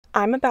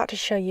I'm about to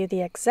show you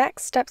the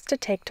exact steps to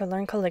take to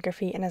learn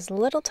calligraphy in as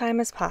little time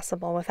as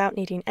possible without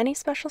needing any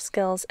special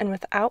skills and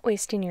without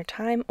wasting your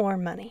time or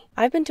money.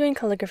 I've been doing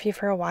calligraphy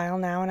for a while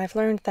now, and I've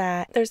learned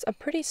that there's a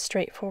pretty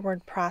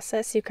straightforward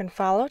process you can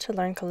follow to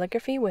learn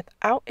calligraphy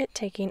without it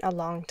taking a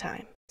long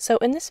time. So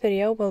in this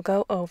video, we'll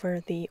go over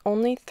the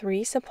only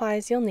 3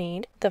 supplies you'll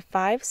need, the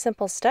 5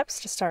 simple steps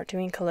to start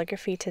doing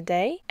calligraphy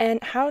today,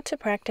 and how to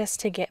practice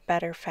to get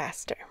better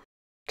faster.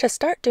 To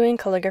start doing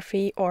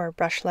calligraphy or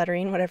brush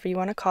lettering, whatever you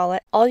want to call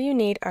it, all you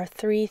need are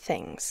 3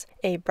 things: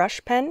 a brush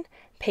pen,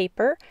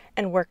 paper,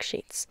 and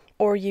worksheets.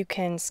 Or you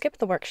can skip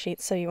the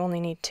worksheets so you only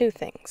need 2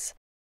 things.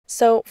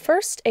 So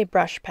first, a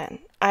brush pen.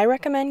 I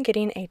recommend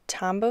getting a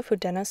Tombow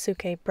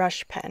Fudenosuke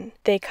brush pen.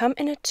 They come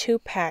in a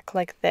 2-pack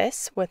like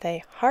this with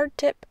a hard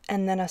tip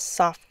and then a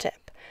soft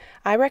tip.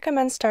 I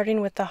recommend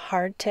starting with the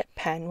hard tip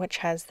pen, which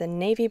has the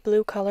navy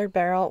blue colored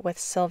barrel with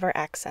silver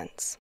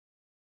accents.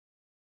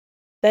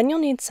 Then you'll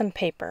need some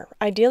paper.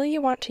 Ideally, you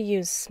want to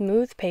use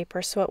smooth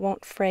paper so it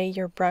won't fray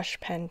your brush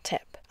pen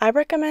tip. I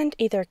recommend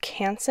either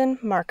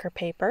Canson marker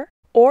paper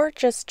or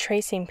just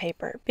tracing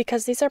paper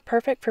because these are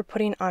perfect for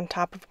putting on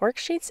top of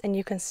worksheets and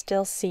you can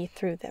still see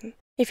through them.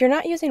 If you're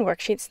not using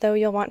worksheets though,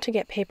 you'll want to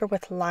get paper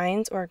with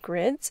lines or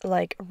grids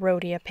like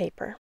Rhodia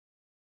paper.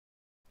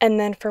 And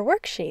then for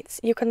worksheets,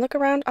 you can look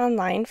around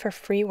online for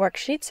free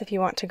worksheets if you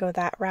want to go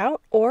that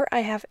route, or I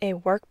have a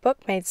workbook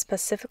made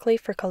specifically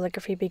for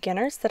calligraphy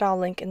beginners that I'll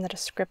link in the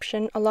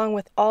description along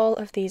with all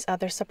of these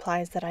other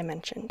supplies that I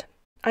mentioned.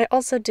 I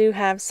also do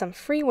have some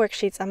free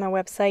worksheets on my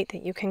website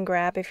that you can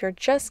grab if you're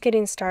just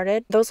getting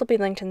started. Those will be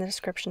linked in the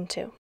description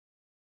too.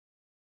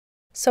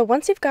 So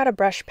once you've got a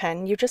brush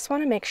pen, you just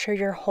want to make sure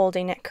you're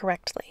holding it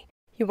correctly.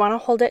 You want to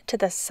hold it to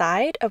the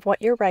side of what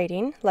you're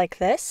writing, like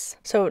this.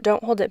 So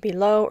don't hold it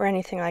below or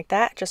anything like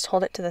that, just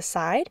hold it to the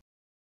side.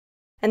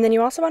 And then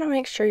you also want to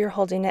make sure you're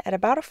holding it at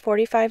about a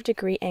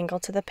 45-degree angle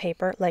to the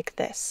paper, like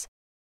this.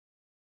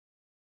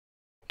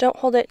 Don't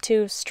hold it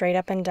too straight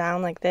up and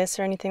down like this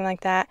or anything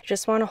like that. You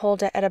just want to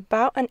hold it at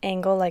about an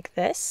angle like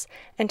this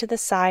and to the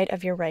side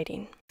of your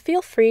writing.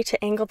 Feel free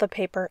to angle the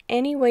paper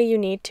any way you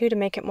need to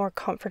make it more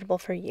comfortable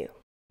for you.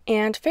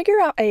 And figure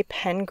out a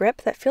pen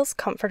grip that feels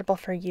comfortable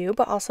for you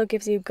but also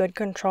gives you good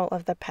control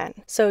of the pen.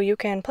 So you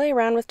can play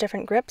around with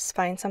different grips,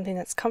 find something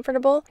that's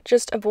comfortable.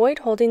 Just avoid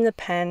holding the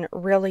pen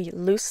really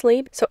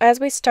loosely. So as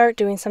we start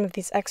doing some of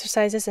these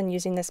exercises and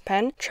using this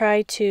pen,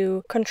 try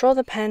to control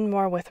the pen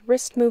more with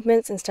wrist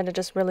movements instead of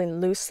just really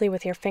loosely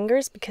with your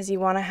fingers because you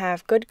want to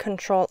have good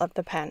control of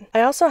the pen.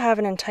 I also have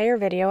an entire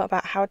video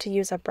about how to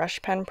use a brush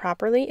pen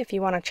properly if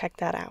you want to check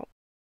that out.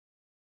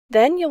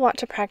 Then you'll want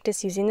to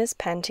practice using this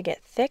pen to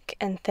get thick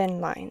and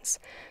thin lines.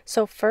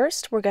 So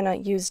first, we're going to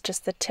use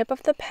just the tip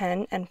of the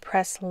pen and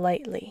press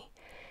lightly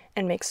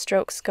and make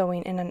strokes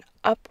going in an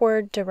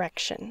upward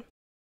direction.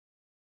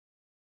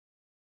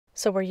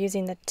 So we're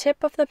using the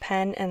tip of the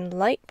pen and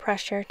light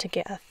pressure to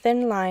get a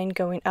thin line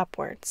going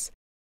upwards.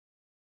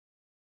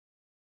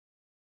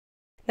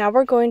 Now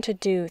we're going to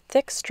do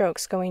thick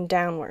strokes going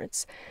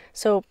downwards.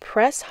 So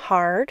press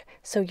hard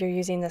so you're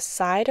using the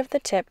side of the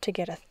tip to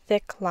get a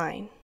thick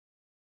line.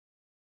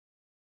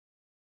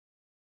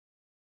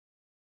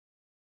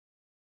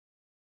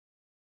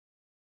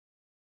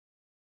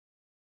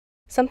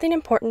 Something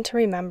important to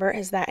remember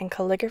is that in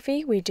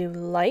calligraphy, we do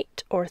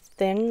light or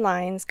thin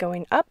lines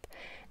going up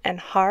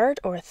and hard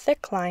or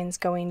thick lines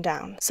going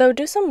down. So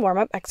do some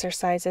warm-up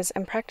exercises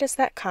and practice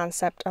that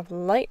concept of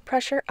light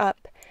pressure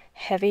up,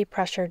 heavy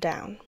pressure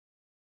down.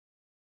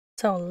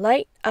 So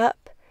light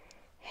up,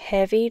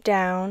 heavy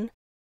down,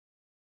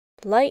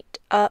 light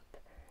up,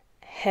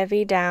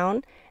 heavy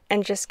down,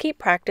 and just keep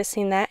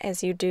practicing that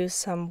as you do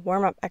some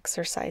warm-up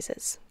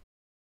exercises.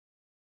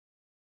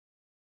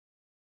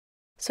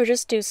 So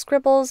just do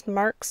scribbles,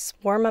 marks,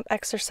 warm-up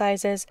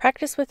exercises,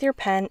 practice with your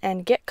pen,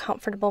 and get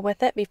comfortable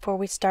with it before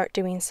we start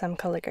doing some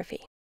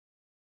calligraphy.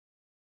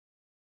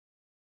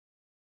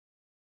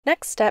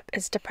 Next step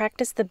is to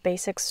practice the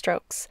basic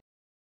strokes.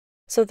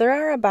 So there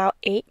are about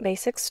 8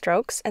 basic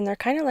strokes, and they're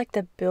kind of like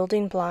the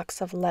building blocks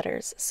of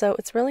letters. So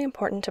it's really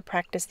important to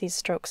practice these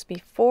strokes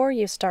before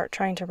you start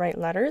trying to write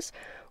letters,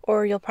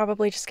 or you'll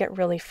probably just get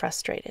really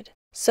frustrated.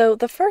 So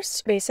the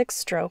first basic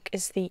stroke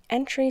is the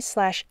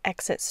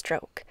entry/exit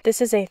stroke.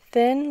 This is a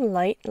thin,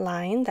 light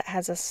line that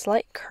has a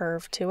slight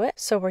curve to it.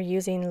 So we're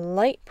using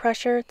light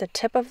pressure, the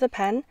tip of the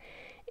pen,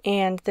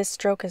 and this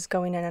stroke is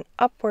going in an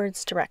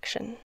upwards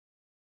direction.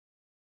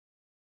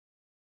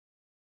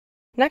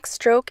 Next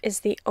stroke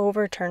is the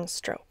overturn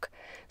stroke.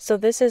 So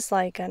this is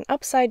like an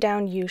upside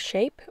down U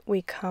shape.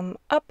 We come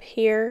up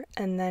here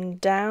and then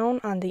down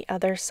on the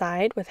other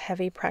side with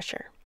heavy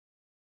pressure.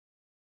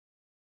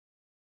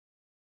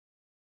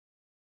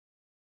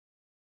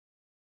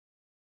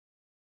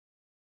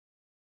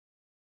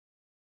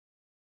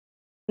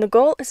 The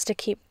goal is to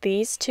keep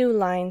these 2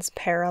 lines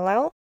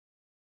parallel.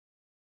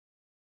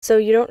 So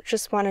you don't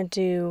just want to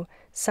do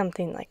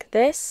something like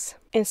this.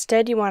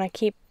 Instead, you want to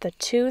keep the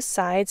 2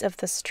 sides of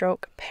the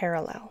stroke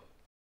parallel.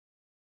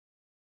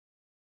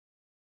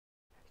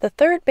 The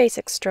third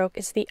basic stroke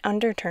is the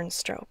underturn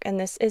stroke, and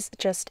this is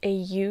just a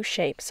U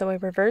shape, so a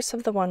reverse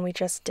of the one we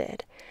just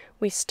did.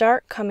 We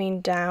start coming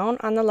down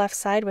on the left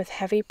side with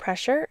heavy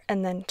pressure,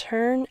 and then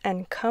turn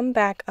and come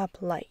back up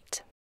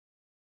light.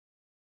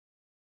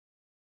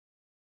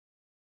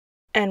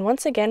 And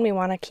once again, we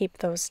want to keep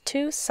those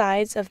two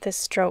sides of this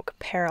stroke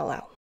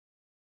parallel.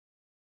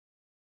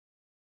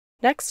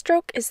 Next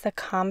stroke is the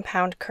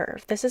compound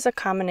curve. This is a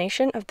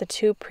combination of the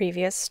two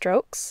previous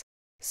strokes.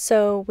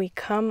 So we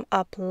come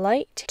up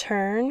light,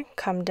 turn,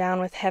 come down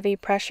with heavy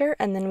pressure,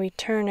 and then we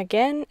turn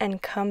again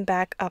and come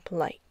back up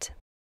light.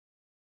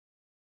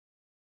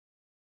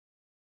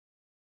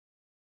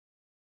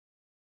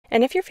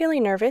 And if you're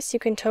feeling nervous, you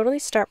can totally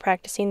start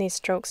practicing these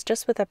strokes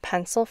just with a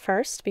pencil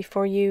first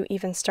before you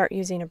even start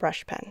using a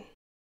brush pen.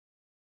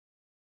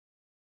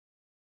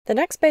 The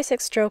next basic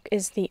stroke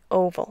is the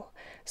oval.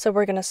 So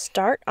we're going to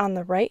start on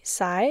the right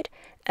side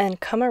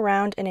and come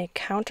around in a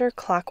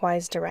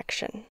counterclockwise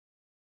direction.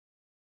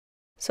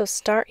 So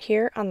start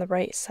here on the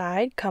right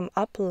side, come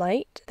up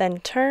light, then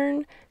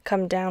turn,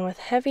 come down with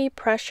heavy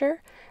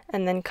pressure,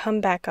 and then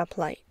come back up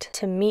light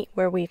to meet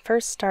where we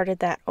first started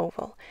that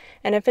oval.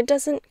 And if it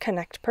doesn't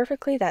connect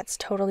perfectly, that's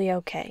totally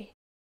okay.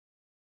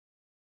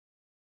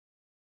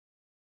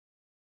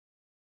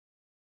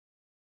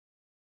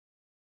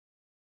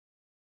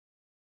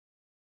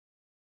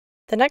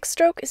 The next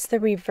stroke is the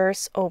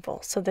reverse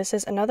oval. So this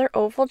is another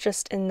oval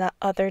just in the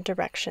other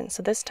direction.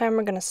 So this time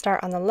we're going to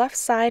start on the left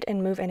side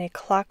and move in a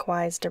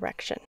clockwise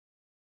direction.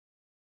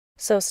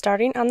 So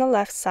starting on the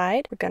left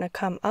side, we're going to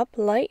come up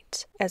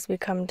light as we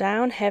come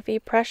down, heavy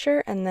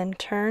pressure, and then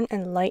turn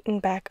and lighten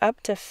back up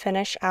to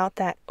finish out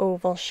that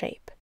oval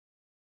shape.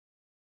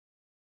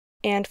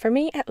 And for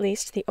me, at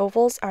least, the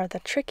ovals are the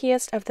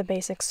trickiest of the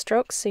basic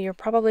strokes, so you're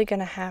probably going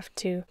to have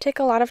to take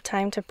a lot of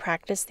time to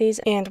practice these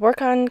and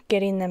work on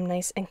getting them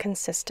nice and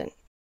consistent.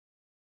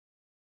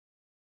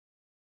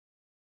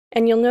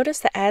 And you'll notice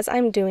that as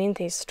I'm doing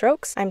these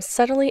strokes, I'm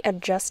subtly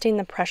adjusting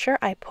the pressure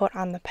I put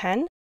on the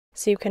pen.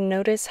 So you can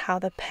notice how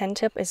the pen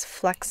tip is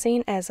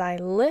flexing as I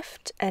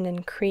lift and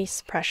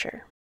increase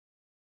pressure.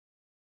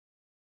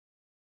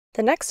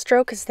 The next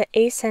stroke is the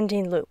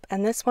ascending loop,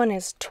 and this one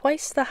is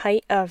twice the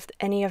height of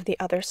any of the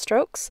other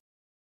strokes.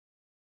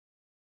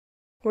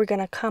 We're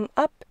going to come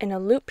up in a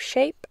loop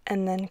shape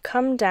and then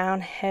come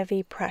down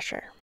heavy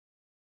pressure.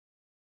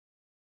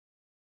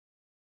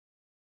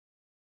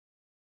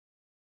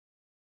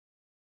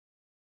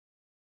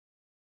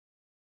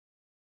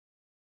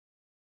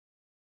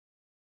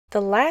 The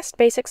last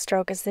basic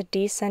stroke is the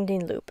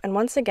descending loop, and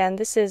once again,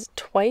 this is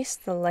twice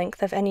the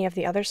length of any of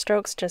the other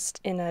strokes, just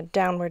in a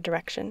downward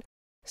direction.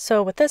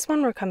 So with this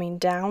one, we're coming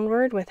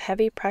downward with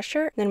heavy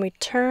pressure, then we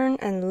turn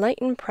and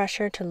lighten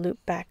pressure to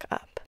loop back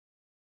up.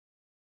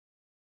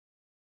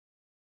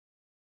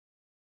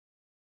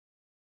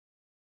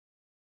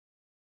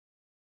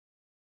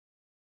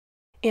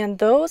 And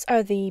those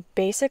are the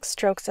basic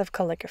strokes of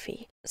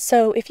calligraphy.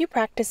 So if you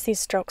practice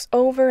these strokes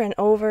over and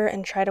over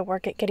and try to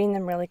work at getting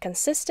them really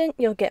consistent,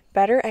 you'll get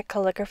better at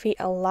calligraphy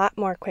a lot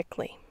more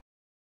quickly.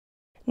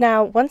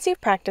 Now, once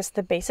you've practiced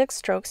the basic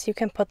strokes, you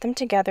can put them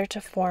together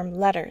to form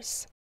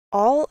letters.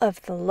 All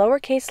of the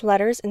lowercase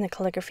letters in the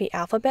calligraphy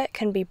alphabet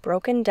can be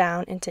broken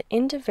down into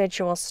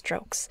individual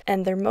strokes,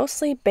 and they're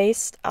mostly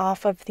based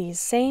off of these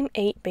same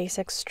 8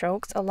 basic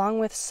strokes along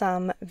with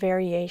some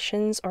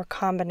variations or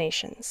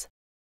combinations.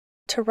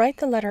 To write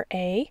the letter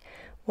A,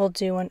 we'll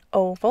do an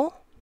oval,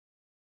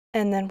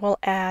 and then we'll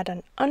add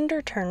an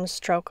underturn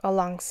stroke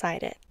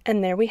alongside it.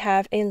 And there we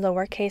have a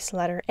lowercase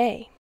letter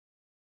a.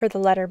 For the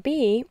letter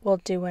B,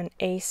 we'll do an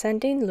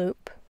ascending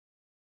loop,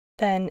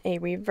 then a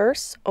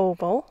reverse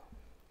oval,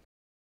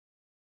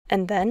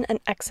 and then an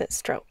exit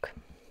stroke.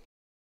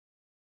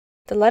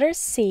 The letter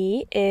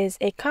C is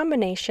a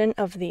combination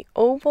of the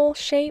oval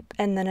shape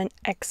and then an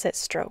exit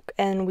stroke,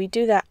 and we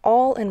do that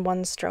all in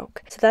one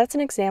stroke. So that's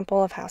an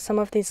example of how some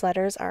of these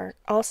letters are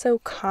also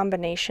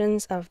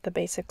combinations of the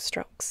basic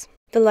strokes.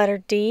 The letter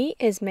D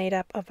is made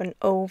up of an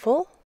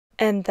oval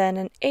and then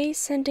an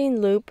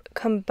ascending loop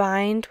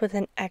combined with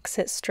an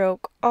exit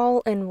stroke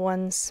all in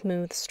one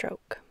smooth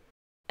stroke.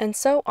 And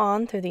so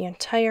on through the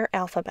entire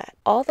alphabet.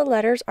 All the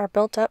letters are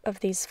built up of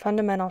these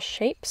fundamental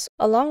shapes,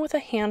 along with a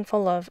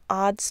handful of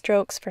odd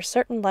strokes for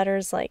certain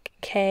letters like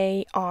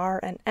K, R,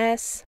 and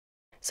S.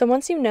 So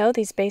once you know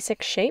these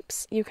basic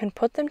shapes, you can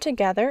put them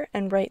together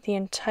and write the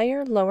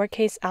entire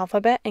lowercase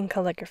alphabet in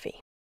calligraphy.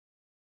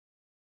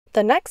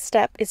 The next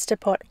step is to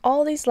put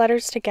all these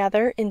letters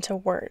together into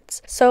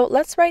words. So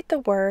let's write the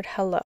word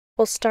hello.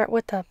 We'll start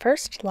with the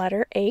first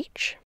letter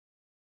H.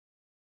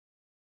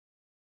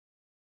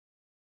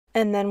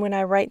 And then when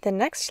I write the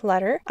next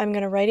letter, I'm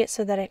going to write it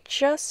so that it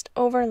just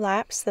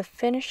overlaps the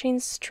finishing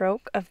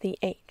stroke of the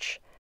H.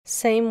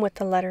 Same with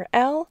the letter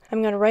L.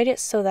 I'm going to write it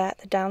so that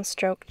the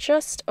downstroke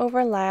just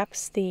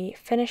overlaps the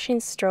finishing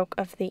stroke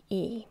of the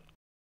E.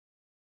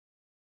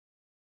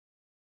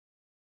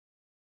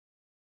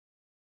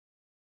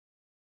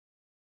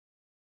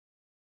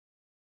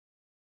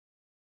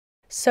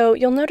 So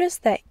you'll notice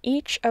that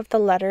each of the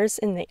letters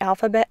in the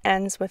alphabet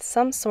ends with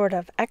some sort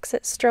of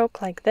exit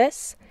stroke like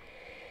this.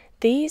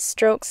 These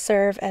strokes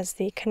serve as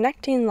the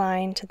connecting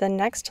line to the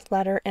next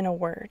letter in a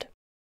word.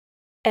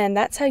 And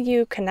that's how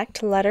you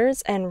connect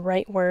letters and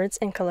write words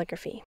in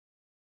calligraphy.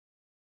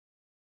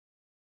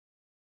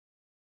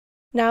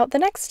 Now, the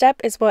next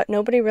step is what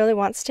nobody really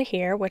wants to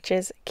hear, which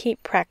is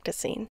keep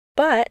practicing.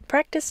 But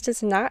practice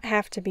does not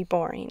have to be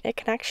boring. It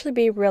can actually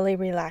be really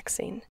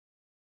relaxing.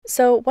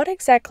 So what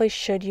exactly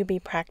should you be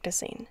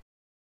practicing?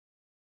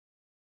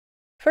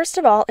 First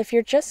of all, if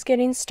you're just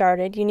getting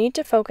started, you need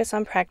to focus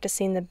on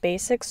practicing the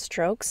basic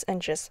strokes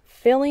and just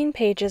filling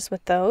pages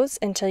with those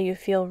until you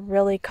feel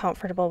really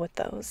comfortable with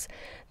those.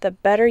 The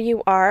better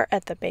you are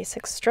at the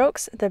basic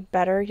strokes, the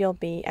better you'll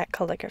be at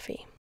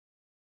calligraphy.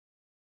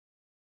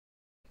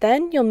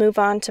 Then you'll move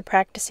on to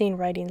practicing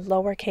writing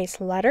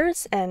lowercase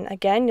letters, and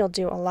again, you'll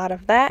do a lot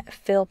of that.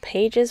 Fill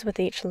pages with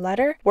each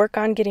letter, work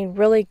on getting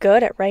really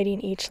good at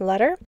writing each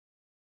letter,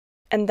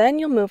 and then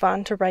you'll move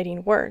on to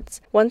writing words.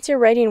 Once you're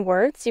writing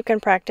words, you can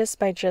practice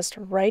by just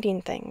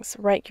writing things.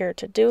 Write your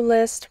to-do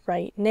list,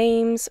 write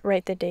names,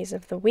 write the days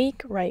of the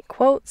week, write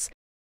quotes.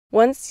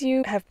 Once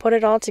you have put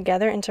it all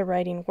together into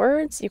writing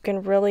words, you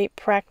can really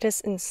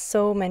practice in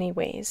so many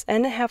ways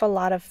and have a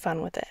lot of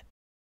fun with it.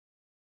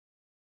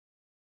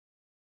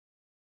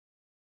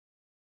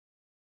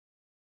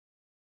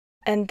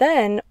 And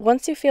then,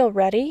 once you feel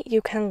ready,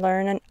 you can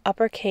learn an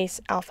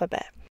uppercase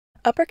alphabet.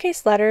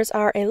 Uppercase letters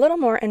are a little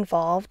more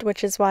involved,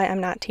 which is why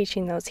I'm not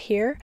teaching those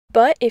here.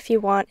 But if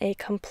you want a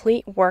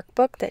complete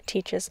workbook that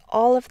teaches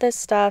all of this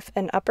stuff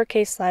and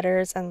uppercase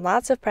letters and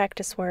lots of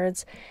practice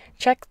words,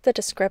 check the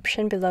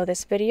description below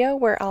this video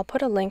where I'll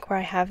put a link where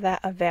I have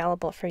that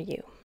available for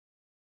you.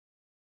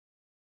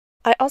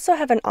 I also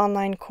have an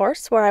online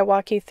course where I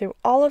walk you through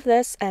all of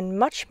this and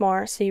much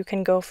more so you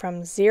can go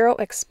from zero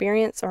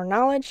experience or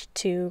knowledge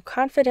to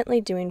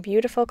confidently doing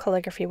beautiful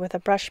calligraphy with a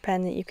brush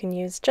pen that you can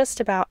use just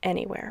about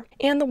anywhere.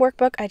 And the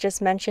workbook I just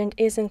mentioned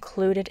is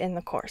included in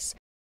the course.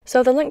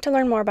 So the link to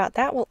learn more about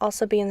that will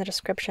also be in the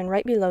description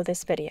right below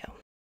this video.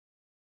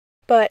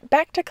 But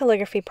back to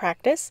calligraphy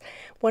practice,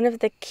 one of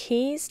the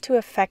keys to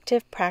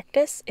effective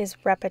practice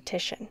is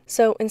repetition.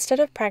 So instead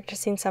of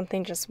practicing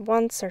something just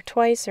once or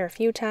twice or a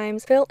few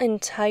times, fill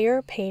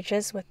entire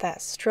pages with that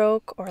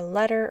stroke or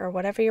letter or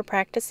whatever you're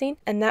practicing,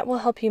 and that will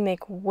help you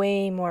make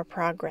way more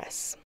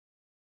progress.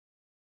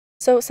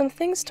 So some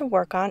things to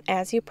work on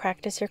as you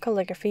practice your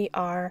calligraphy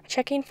are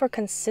checking for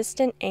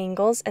consistent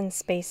angles and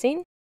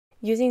spacing.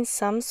 Using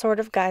some sort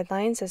of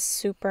guidelines is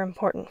super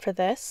important for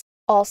this.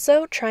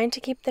 Also, trying to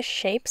keep the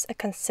shapes a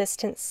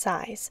consistent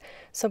size,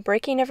 so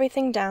breaking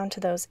everything down to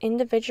those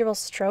individual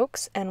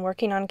strokes and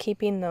working on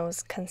keeping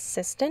those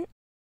consistent.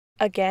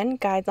 Again,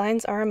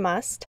 guidelines are a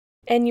must.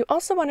 And you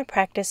also want to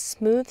practice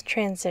smooth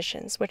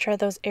transitions, which are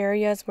those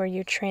areas where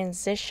you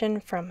transition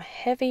from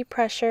heavy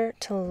pressure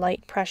to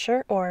light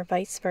pressure or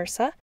vice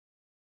versa.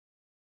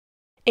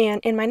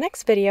 And in my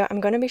next video, I'm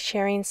going to be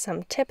sharing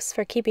some tips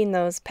for keeping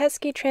those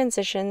pesky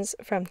transitions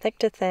from thick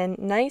to thin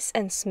nice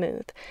and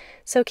smooth.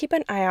 So keep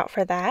an eye out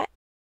for that.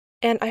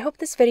 And I hope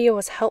this video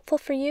was helpful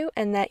for you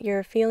and that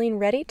you're feeling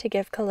ready to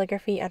give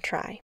calligraphy a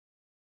try.